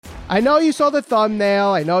I know you saw the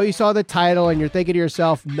thumbnail. I know you saw the title, and you're thinking to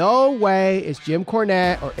yourself, no way is Jim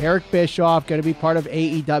Cornette or Eric Bischoff going to be part of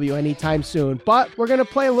AEW anytime soon. But we're going to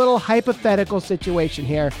play a little hypothetical situation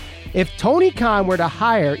here. If Tony Khan were to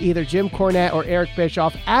hire either Jim Cornette or Eric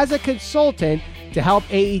Bischoff as a consultant to help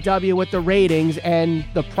AEW with the ratings and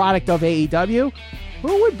the product of AEW,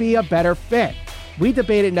 who would be a better fit? We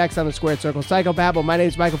debate it next on the Squared Circle Psychobabble. My name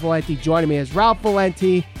is Michael Valenti. Joining me is Ralph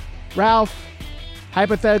Valenti. Ralph,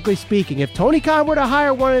 hypothetically speaking, if Tony Khan were to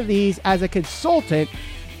hire one of these as a consultant,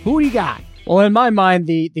 who do you got? Well, in my mind,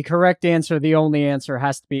 the correct answer, the only answer,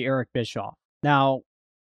 has to be Eric Bischoff. Now,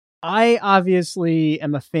 I obviously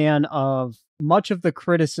am a fan of much of the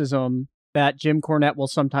criticism that Jim Cornette will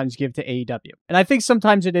sometimes give to AEW. And I think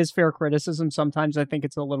sometimes it is fair criticism. Sometimes I think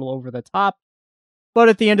it's a little over the top. But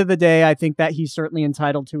at the end of the day, I think that he's certainly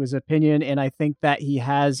entitled to his opinion. And I think that he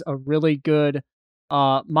has a really good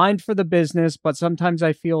mind for the business. But sometimes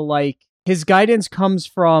I feel like his guidance comes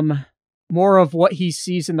from more of what he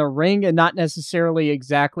sees in the ring and not necessarily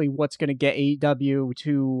exactly what's going to get AEW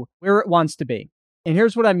to where it wants to be. And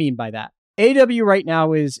here's what I mean by that. AEW right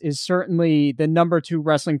now is certainly the number 2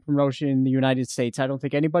 wrestling promotion in the United States. I don't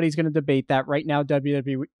think anybody's going to debate that. Right now,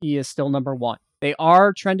 WWE is still number 1. They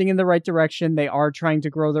are trending in the right direction. They are trying to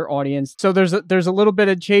grow their audience. So there's a little bit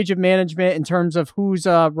of change of management in terms of who's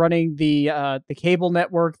running the cable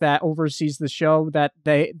network that oversees the show that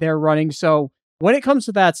they're running. So when it comes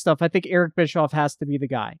to that stuff, I think Eric Bischoff has to be the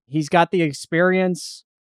guy. He's got the experience.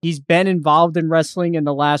 He's been involved in wrestling in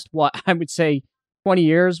the last, I would say 20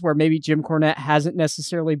 years, where maybe Jim Cornette hasn't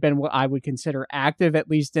necessarily been what I would consider active,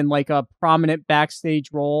 at least in like a prominent backstage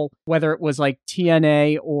role, whether it was like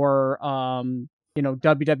TNA or,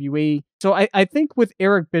 WWE. So I think with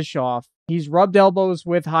Eric Bischoff, he's rubbed elbows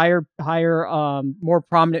with higher, more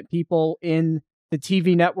prominent people in the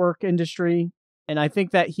TV network industry. And I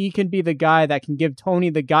think that he can be the guy that can give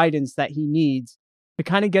Tony the guidance that he needs to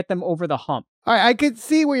kind of get them over the hump. All right, I could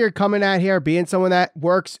see where you're coming at here, being someone that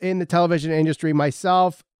works in the television industry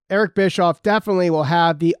myself. Eric Bischoff definitely will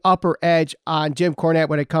have the upper edge on Jim Cornette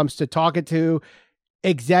when it comes to talking to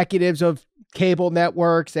executives of cable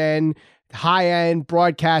networks and high-end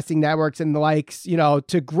broadcasting networks and the likes,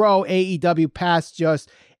 to grow AEW past just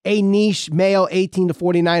a niche male 18 to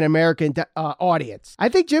 49 American audience. I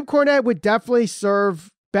think Jim Cornette would definitely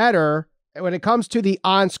serve better when it comes to the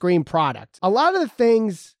on-screen product. A lot of the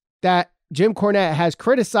things that Jim Cornette has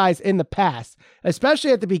criticized in the past,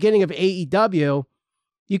 especially at the beginning of AEW,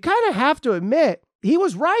 you kind of have to admit he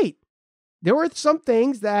was right. There were some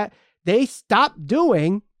things that they stopped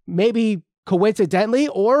doing, maybe coincidentally,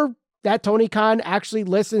 or that Tony Khan actually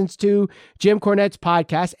listens to Jim Cornette's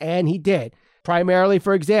podcast, and he did. Primarily,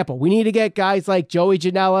 for example, we need to get guys like Joey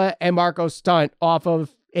Janela and Marco Stunt off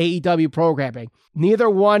of AEW programming. Neither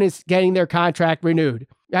one is getting their contract renewed.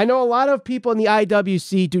 I know a lot of people in the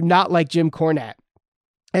IWC do not like Jim Cornette.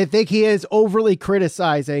 I think he is overly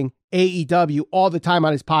criticizing AEW all the time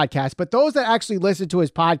on his podcast, but those that actually listen to his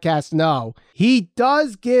podcast know he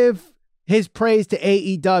does give his praise to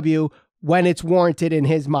AEW when it's warranted in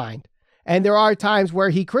his mind. And there are times where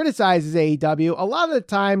he criticizes AEW, a lot of the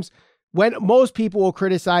times when most people will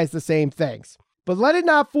criticize the same things. But let it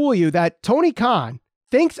not fool you that Tony Khan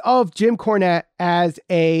thinks of Jim Cornette as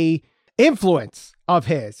a influence of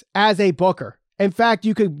his as a booker. In fact,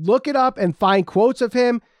 you could look it up and find quotes of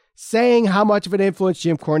him saying how much of an influence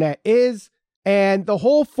Jim Cornette is. And the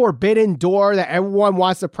whole forbidden door that everyone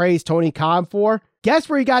wants to praise Tony Khan for, guess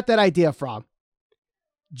where he got that idea from?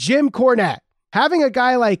 Jim Cornette. Having a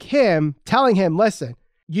guy like him telling him, listen,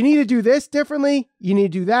 you need to do this differently. You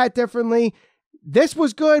need to do that differently. This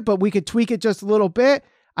was good, but we could tweak it just a little bit.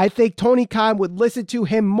 I think Tony Khan would listen to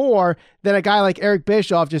him more than a guy like Eric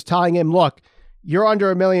Bischoff just telling him, look, you're under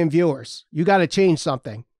 1 million viewers. You got to change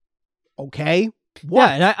something. Okay. What?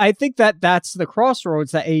 Yeah, and I think that that's the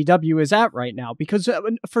crossroads that AEW is at right now. Because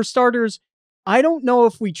for starters, I don't know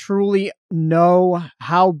if we truly know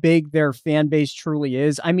how big their fan base truly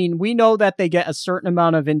is. I mean, we know that they get a certain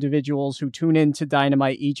amount of individuals who tune into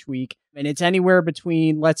Dynamite each week, and it's anywhere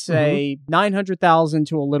between, let's say, 900,000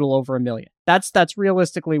 to a little over 1 million. That's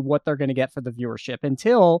realistically what they're going to get for the viewership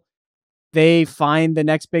until they find the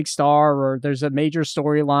next big star or there's a major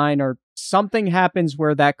storyline or something happens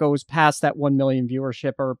where that goes past that 1 million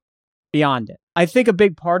viewership or beyond it. I think a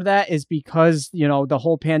big part of that is because, the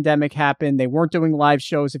whole pandemic happened. They weren't doing live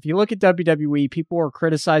shows. If you look at WWE, people were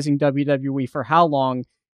criticizing WWE for how long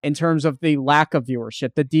in terms of the lack of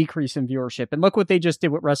viewership, the decrease in viewership. And look what they just did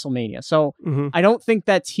with WrestleMania. So I don't think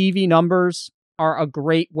that TV numbers are a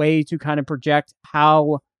great way to kind of project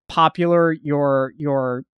how popular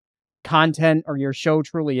your content or your show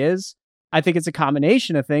truly is. I think it's a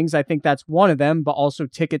combination of things. I think that's one of them, but also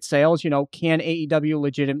ticket sales. Can AEW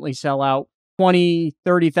legitimately sell out 20,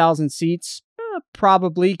 30,000 seats?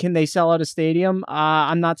 Probably. Can they sell out a stadium?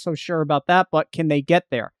 I'm not so sure about that, but can they get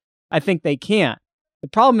there? I think they can. The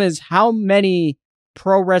problem is, how many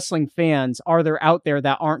pro wrestling fans are there out there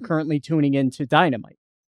that aren't currently tuning into Dynamite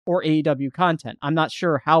or AEW content? I'm not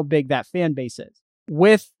sure how big that fan base is.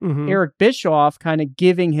 With Eric Bischoff kind of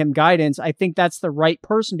giving him guidance, I think that's the right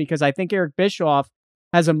person, because I think Eric Bischoff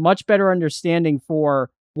has a much better understanding for,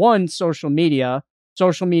 one, social media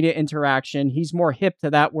interaction. He's more hip to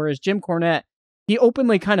that, whereas Jim Cornette, he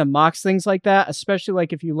openly kind of mocks things like that, especially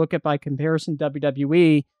like if you look at, by comparison,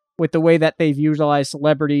 WWE with the way that they've utilized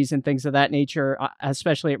celebrities and things of that nature,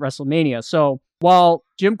 especially at WrestleMania. So while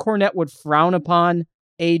Jim Cornette would frown upon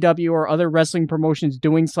AEW or other wrestling promotions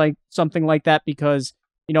doing something like that, because,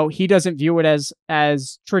 he doesn't view it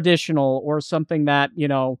as traditional or something that,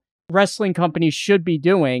 wrestling companies should be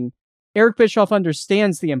doing, Eric Bischoff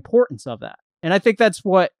understands the importance of that. And I think that's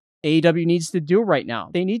what AEW needs to do right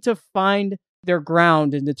now. They need to find their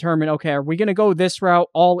ground and determine, okay, are we going to go this route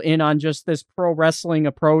all in on just this pro wrestling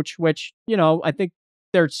approach, which, I think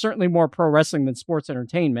there's certainly more pro wrestling than sports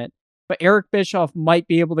entertainment. But Eric Bischoff might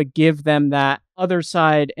be able to give them that other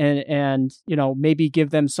side and maybe give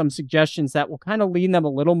them some suggestions that will kind of lean them a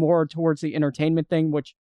little more towards the entertainment thing,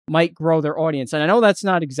 which might grow their audience. And I know that's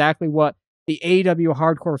not exactly what the AEW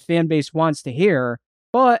hardcore fan base wants to hear,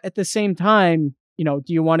 but at the same time, do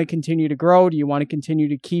you want to continue to grow? Do you want to continue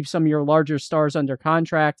to keep some of your larger stars under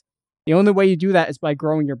contract? The only way you do that is by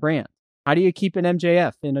growing your brand. How do you keep an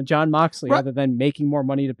MJF and a Jon Moxley other than making more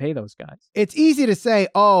money to pay those guys? It's easy to say,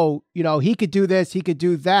 he could do this, he could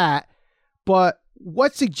do that. But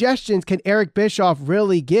what suggestions can Eric Bischoff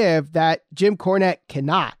really give that Jim Cornette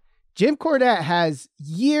cannot? Jim Cornette has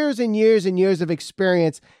years and years and years of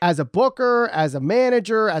experience as a booker, as a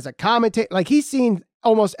manager, as a commentator. Like, he's seen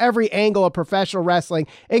almost every angle of professional wrestling,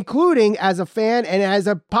 including as a fan and as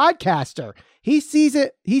a podcaster. He sees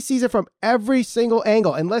it from every single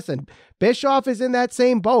angle. And listen, Bischoff is in that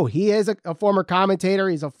same boat. He is a former commentator.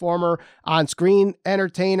 He's a former on-screen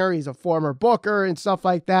entertainer. He's a former booker and stuff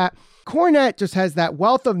like that. Cornette just has that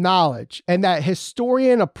wealth of knowledge and that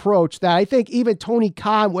historian approach that I think even Tony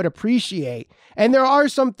Khan would appreciate. And there are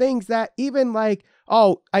some things that even like,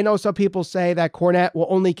 I know some people say that Cornette will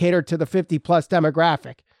only cater to the 50-plus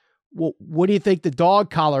demographic. Well, what do you think the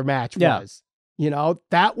dog collar match was?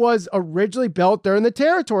 That was originally built during the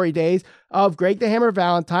territory days of Greg the Hammer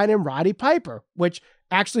Valentine and Roddy Piper, which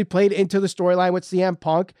actually played into the storyline with CM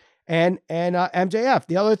Punk and MJF.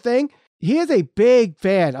 The other thing, he is a big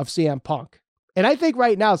fan of CM Punk. And I think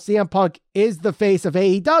right now CM Punk is the face of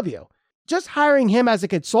AEW. Just hiring him as a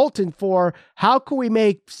consultant for how can we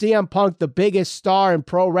make CM Punk the biggest star in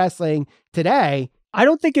pro wrestling today. I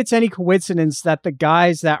don't think it's any coincidence that the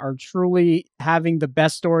guys that are truly having the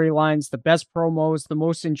best storylines, the best promos, the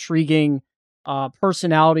most intriguing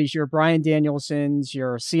personalities, your Bryan Danielsons,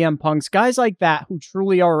 your CM Punks, guys like that who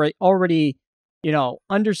truly are already,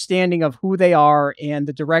 understanding of who they are and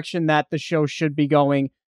the direction that the show should be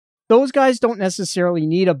going. Those guys don't necessarily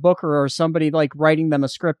need a booker or somebody like writing them a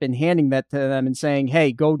script and handing that to them and saying,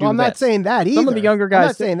 hey, go do I'm this. not saying that either. Some of the younger guys. I'm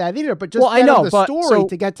not saying that either, but just the story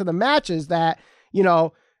to get to the matches that,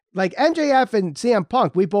 like MJF and CM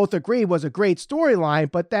Punk, we both agree was a great storyline,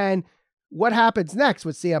 but then what happens next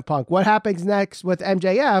with CM Punk? What happens next with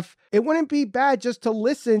MJF? It wouldn't be bad just to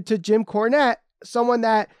listen to Jim Cornette, someone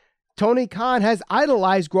that Tony Khan has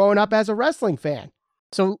idolized growing up as a wrestling fan.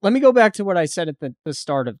 So let me go back to what I said at the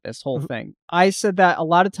start of this whole thing. I said that a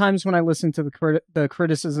lot of times when I listen to the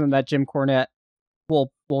criticism that Jim Cornette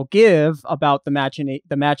will give about the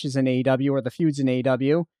matches in AEW or the feuds in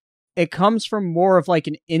AEW, it comes from more of like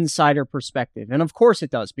an insider perspective. And of course it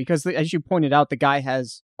does, because as you pointed out, the guy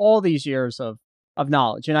has all these years of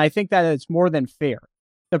knowledge. And I think that it's more than fair.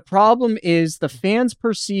 The problem is the fans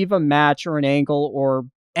perceive a match or an angle or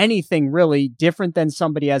anything really different than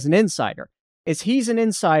somebody as an insider. He's an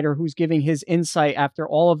insider who's giving his insight after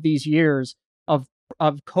all of these years of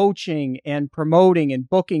coaching and promoting and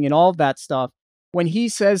booking and all of that stuff. When he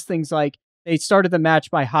says things like they started the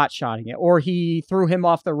match by hot-shotting it, or he threw him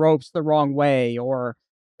off the ropes the wrong way, or,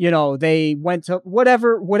 they went to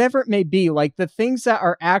whatever it may be, like the things that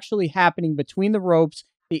are actually happening between the ropes,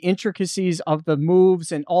 the intricacies of the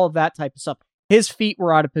moves and all of that type of stuff. His feet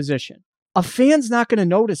were out of position. A fan's not going to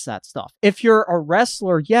notice that stuff. If you're a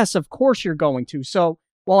wrestler, yes, of course you're going to. So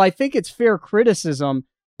while I think it's fair criticism,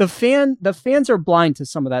 the fans are blind to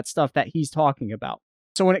some of that stuff that he's talking about.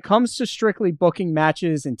 So when it comes to strictly booking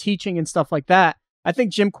matches and teaching and stuff like that, I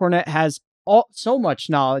think Jim Cornette has so much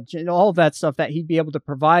knowledge and all of that stuff that he'd be able to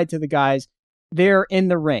provide to the guys there in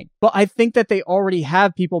the ring. But I think that they already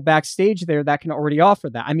have people backstage there that can already offer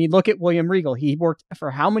that. I mean, look at William Regal. He worked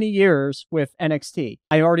for how many years with NXT?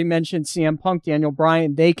 I already mentioned CM Punk, Daniel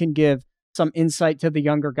Bryan. They can give some insight to the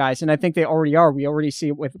younger guys. And I think they already are. We already see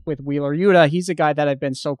it with Wheeler Yuta. He's a guy that I've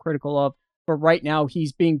been so critical of. But right now,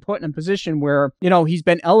 he's being put in a position where, he's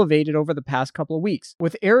been elevated over the past couple of weeks.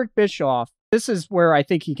 With Eric Bischoff, this is where I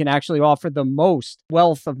think he can actually offer the most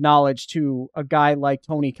wealth of knowledge to a guy like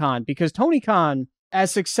Tony Khan. Because Tony Khan,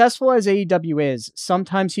 as successful as AEW is,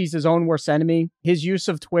 sometimes he's his own worst enemy. His use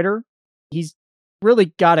of Twitter, he's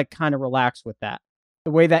really got to kind of relax with that.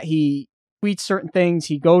 The way that he tweets certain things,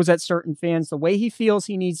 he goes at certain fans, the way he feels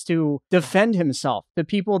he needs to defend himself to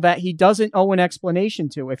people that he doesn't owe an explanation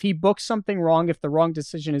to. If he books something wrong, if the wrong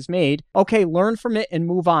decision is made, okay, learn from it and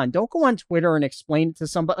move on. Don't go on Twitter and explain it to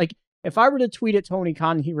somebody. Like, if I were to tweet at Tony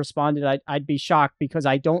Khan and he responded, I'd be shocked because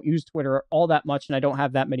I don't use Twitter all that much and I don't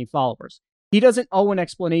have that many followers. He doesn't owe an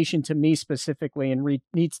explanation to me specifically and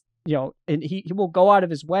needs, and he will go out of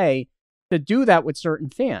his way to do that with certain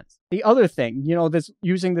fans. The other thing,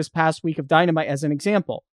 using this past week of Dynamite as an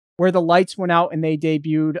example, where the lights went out and they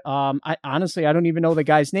debuted, I don't even know the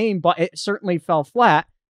guy's name, but it certainly fell flat.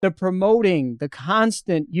 The promoting, the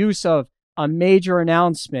constant use of a major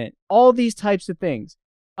announcement, all these types of things.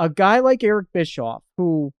 A guy like Eric Bischoff,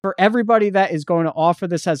 who for everybody that is going to offer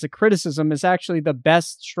this as a criticism is actually the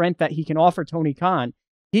best strength that he can offer Tony Khan.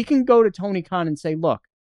 He can go to Tony Khan and say, look,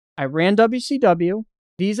 I ran WCW.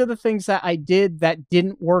 These are the things that I did that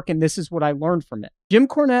didn't work, and this is what I learned from it. Jim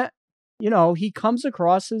Cornette, he comes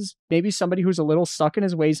across as maybe somebody who's a little stuck in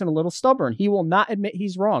his ways and a little stubborn. He will not admit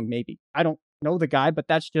he's wrong, maybe. I don't know the guy, but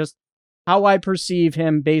that's just how I perceive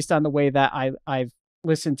him based on the way that I've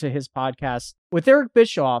listened to his podcast. With Eric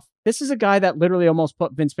Bischoff, this is a guy that literally almost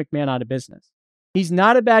put Vince McMahon out of business. He's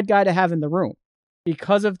not a bad guy to have in the room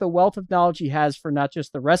because of the wealth of knowledge he has for not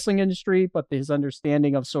just the wrestling industry, but his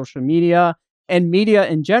understanding of social media and media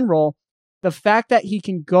in general. The fact that he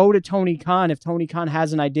can go to Tony Khan if Tony Khan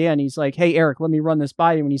has an idea and he's like, hey, Eric, let me run this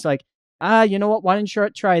by you. And he's like, you know what? Why didn't you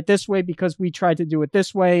try it this way? Because we tried to do it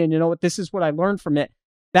this way. And you know what? This is what I learned from it.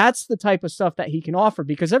 That's the type of stuff that he can offer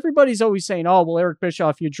because everybody's always saying, oh, well, Eric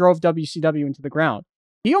Bischoff, you drove WCW into the ground.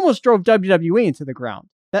 He almost drove WWE into the ground.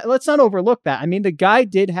 Let's not overlook that. I mean, the guy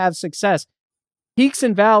did have success. Peaks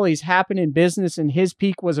and valleys happen in business, and his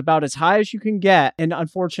peak was about as high as you can get. And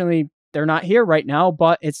unfortunately, they're not here right now,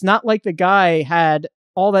 but it's not like the guy had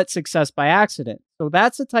all that success by accident. So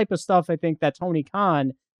that's the type of stuff I think that Tony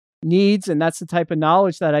Khan needs, and that's the type of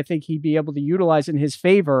knowledge that I think he'd be able to utilize in his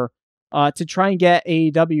favor to try and get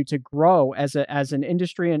AEW to grow as an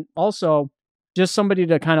industry, and also just somebody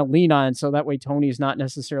to kind of lean on. So that way Tony's not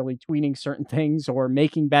necessarily tweeting certain things or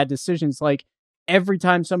making bad decisions. Like every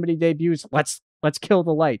time somebody debuts, let's kill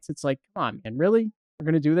the lights. It's like, come on, man, really? We're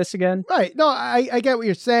going to do this again? Right. No, I get what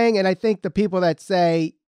you're saying. And I think the people that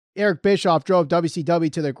say Eric Bischoff drove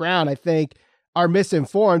WCW to the ground, I think are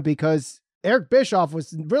misinformed because Eric Bischoff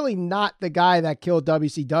was really not the guy that killed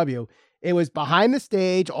WCW. It was behind the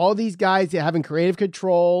stage, all these guys having creative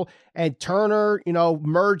control and Turner,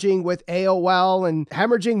 merging with AOL and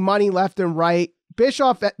hemorrhaging money left and right.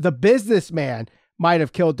 Bischoff, the businessman, might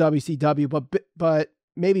have killed WCW, but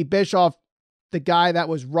maybe Bischoff, the guy that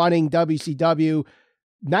was running WCW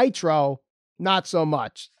Nitro, not so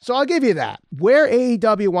much. So I'll give you that. Where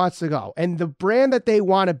AEW wants to go and the brand that they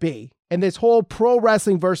want to be and this whole pro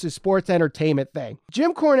wrestling versus sports entertainment thing.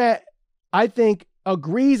 Jim Cornette, I think,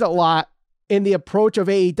 agrees a lot in the approach of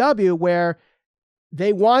AEW where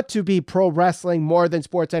they want to be pro wrestling more than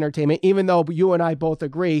sports entertainment, even though you and I both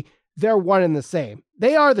agree they're one and the same.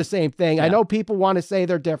 They are the same thing. Yeah. I know people want to say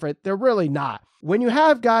they're different. They're really not. When you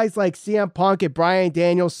have guys like CM Punk and Bryan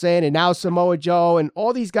Danielson and now Samoa Joe and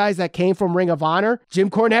all these guys that came from Ring of Honor, Jim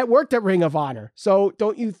Cornette worked at Ring of Honor. So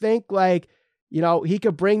don't you think he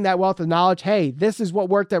could bring that wealth of knowledge? Hey, this is what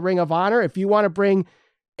worked at Ring of Honor. If you want to bring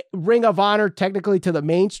Ring of Honor technically to the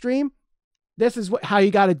mainstream, this is how you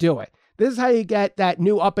got to do it. This is how you get that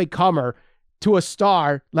new up-and-comer to a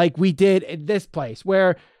star like we did in this place,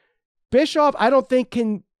 where Bischoff, I don't think,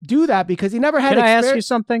 can do that because he never had experience. Can I ask you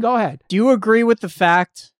something? Go ahead. Do you agree with the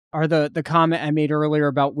fact, or the comment I made earlier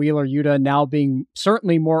about Wheeler Yuta now being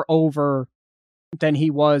certainly more over than he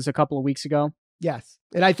was a couple of weeks ago? Yes.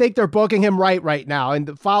 And I think they're booking him right now. And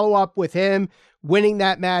the follow-up with him winning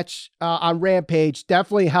that match on Rampage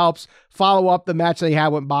definitely helps follow up the match they had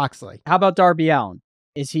with Moxley. How about Darby Allin?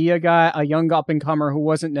 Is he a young up-and-comer who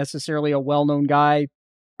wasn't necessarily a well-known guy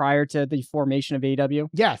prior to the formation of AEW?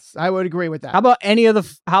 Yes, I would agree with that. How about any of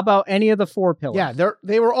the four pillars? Yeah,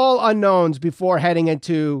 they were all unknowns before heading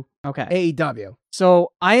into okay. AEW.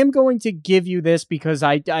 So I am going to give you this because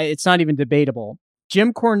I it's not even debatable.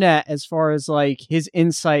 Jim Cornette, as far as like his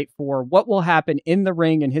insight for what will happen in the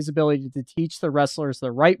ring and his ability to teach the wrestlers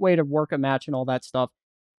the right way to work a match and all that stuff,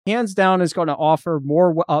 hands down is going to offer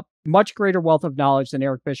much greater wealth of knowledge than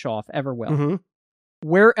Eric Bischoff ever will. Mm-hmm.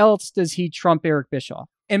 Where else does he trump Eric Bischoff?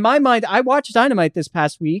 In my mind, I watched Dynamite this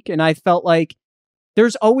past week and I felt like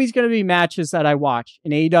there's always going to be matches that I watch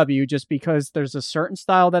in AEW just because there's a certain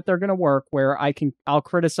style that they're going to work where I'll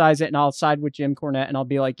criticize it and I'll side with Jim Cornette and I'll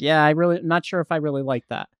be like, yeah, I'm not sure if I really like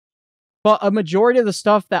that. But a majority of the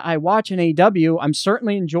stuff that I watch in AEW, I'm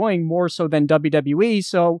certainly enjoying more so than WWE.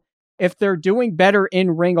 So if they're doing better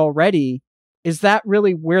in ring already, is that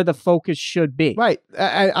really where the focus should be? Right.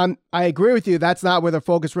 I agree with you. That's not where the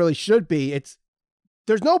focus really should be.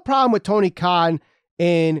 There's no problem with Tony Khan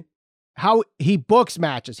in how he books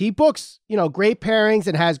matches. He books, great pairings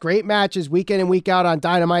and has great matches week in and week out on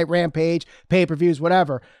Dynamite, Rampage, pay-per-views,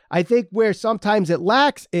 whatever. I think where sometimes it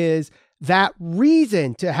lacks is that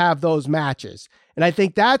reason to have those matches. And I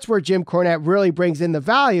think that's where Jim Cornette really brings in the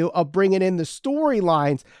value of bringing in the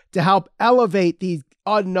storylines to help elevate these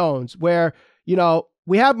unknowns where,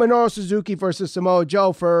 we have Minoru Suzuki versus Samoa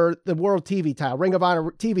Joe for the World TV title, Ring of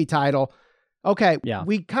Honor TV title. Okay, yeah.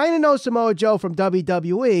 We kind of know Samoa Joe from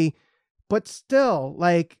WWE, but still,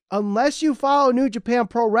 unless you follow New Japan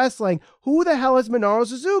Pro Wrestling, who the hell is Minoru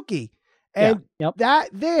Suzuki? And that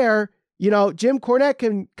there, Jim Cornette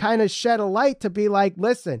can kind of shed a light to be like,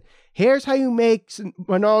 listen, here's how you make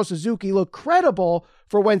Minoru Suzuki look credible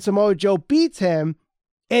for when Samoa Joe beats him.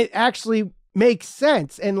 It actually makes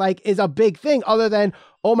sense and is a big thing other than,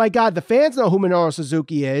 oh my God, the fans know who Minoru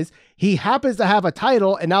Suzuki is. He happens to have a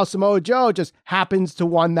title and now Samoa Joe just happens to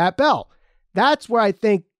win that belt. That's where I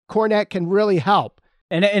think Cornette can really help.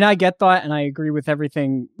 And I get that, and I agree with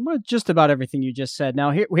everything, just about everything you just said.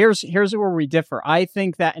 Now, here's where we differ. I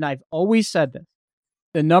think that, and I've always said this,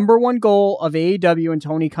 the number one goal of AEW and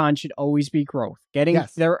Tony Khan should always be growth. Getting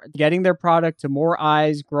their product to more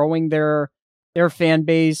eyes, growing their fan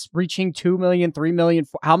base, reaching 2 million, 3 million,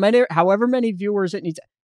 however many viewers it needs,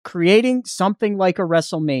 creating something like a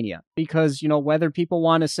WrestleMania. Because, whether people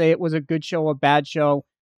want to say it was a good show, a bad show,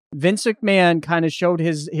 Vince McMahon kind of showed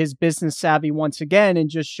his business savvy once again and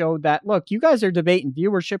just showed that, look, you guys are debating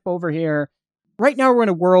viewership over here. Right now, we're in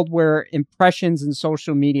a world where impressions and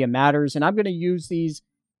social media matters, and I'm going to use these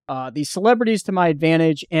celebrities to my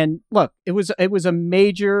advantage. And look, it was a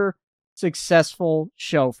major successful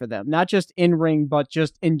show for them, not just in ring, but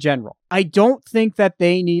just in general. I don't think that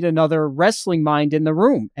they need another wrestling mind in the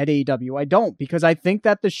room at AEW. I don't, because I think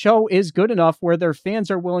that the show is good enough where their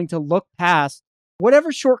fans are willing to look past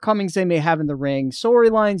whatever shortcomings they may have in the ring.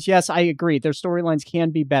 Storylines, yes, I agree. Their storylines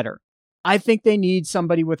can be better. I think they need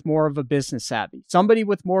somebody with more of a business savvy, somebody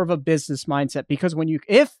with more of a business mindset, because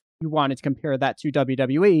if you wanted to compare that to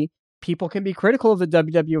WWE, people can be critical of the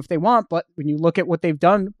WWE if they want, but when you look at what they've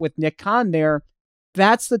done with Nick Khan there,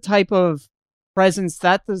 that's the type of presence,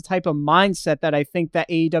 that's the type of mindset that I think that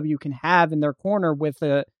AEW can have in their corner with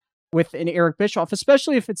an Eric Bischoff,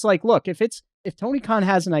 especially if it's like, look, if Tony Khan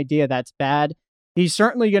has an idea that's bad, he's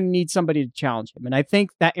certainly going to need somebody to challenge him. And I think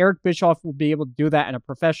that Eric Bischoff will be able to do that in a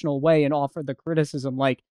professional way and offer the criticism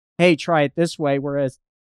like, hey, try it this way. Whereas,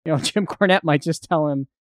 Jim Cornette might just tell him,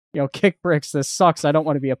 kick bricks, this sucks. I don't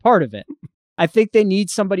want to be a part of it. I think they need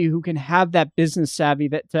somebody who can have that business savvy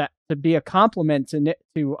that to be a compliment to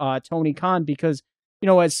Tony Khan, because,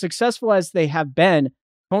 as successful as they have been,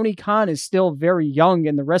 Tony Khan is still very young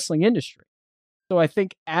in the wrestling industry. So I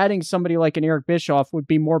think adding somebody like an Eric Bischoff would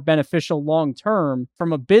be more beneficial long-term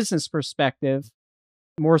from a business perspective,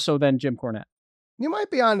 more so than Jim Cornette. You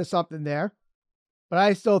might be onto something there, but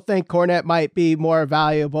I still think Cornette might be more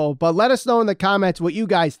valuable. But let us know in the comments what you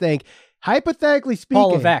guys think. Hypothetically speaking.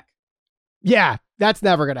 Paul Levesque. Yeah, that's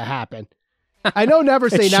never going to happen. I know never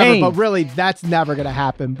say never, but really that's never going to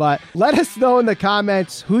happen. But let us know in the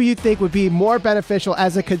comments who you think would be more beneficial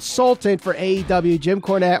as a consultant for AEW, Jim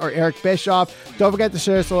Cornette or Eric Bischoff. Don't forget to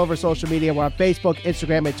share us all over social media. We're on Facebook,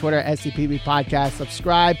 Instagram, and Twitter, SCPB Podcast.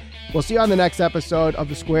 Subscribe. We'll see you on the next episode of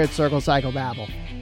the Squared Circle Psychobabble.